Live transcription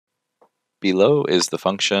Below is the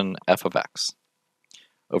function f of x.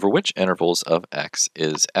 Over which intervals of x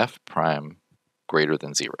is f prime greater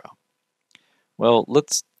than 0? Well,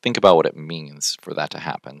 let's think about what it means for that to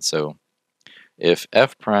happen. So if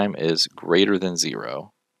f prime is greater than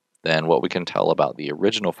 0, then what we can tell about the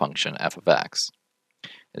original function f of x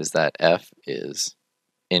is that f is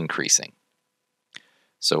increasing.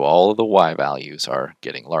 So all of the y values are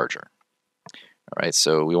getting larger. All right,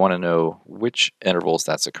 so we want to know which intervals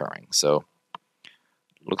that's occurring. So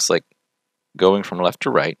it looks like going from left to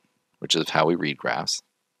right, which is how we read graphs,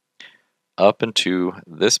 up into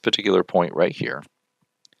this particular point right here,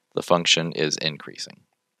 the function is increasing.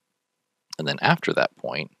 And then after that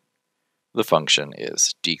point, the function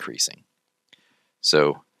is decreasing.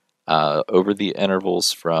 So over the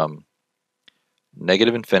intervals from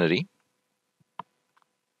negative infinity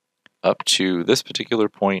up to this particular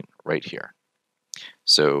point right here.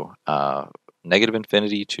 So negative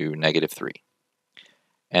infinity to negative 3.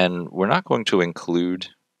 And we're not going to include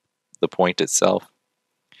the point itself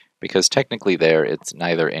because technically there it's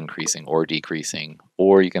neither increasing or decreasing,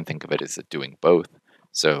 or you can think of it as doing both.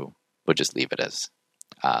 So we'll just leave it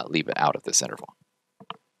out of this interval.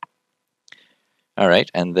 All right,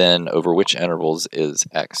 and then over which intervals is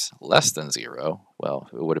x less than 0? Well,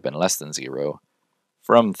 it would have been less than 0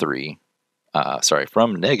 from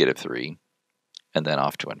from negative 3 and then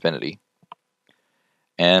off to infinity.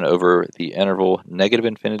 And over the interval negative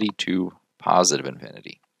infinity to positive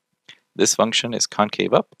infinity. This function is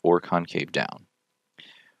concave up or concave down.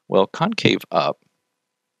 Well, concave up,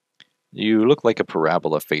 you look like a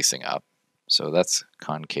parabola facing up, so that's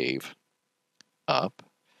concave up.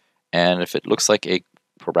 And if it looks like a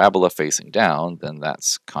parabola facing down, then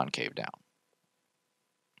that's concave down.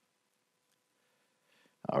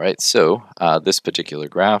 All right, so this particular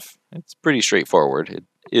graph, it's pretty straightforward. It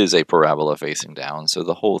is a parabola facing down, so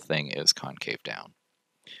the whole thing is concave down.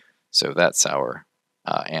 So that's our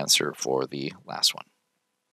answer for the last one.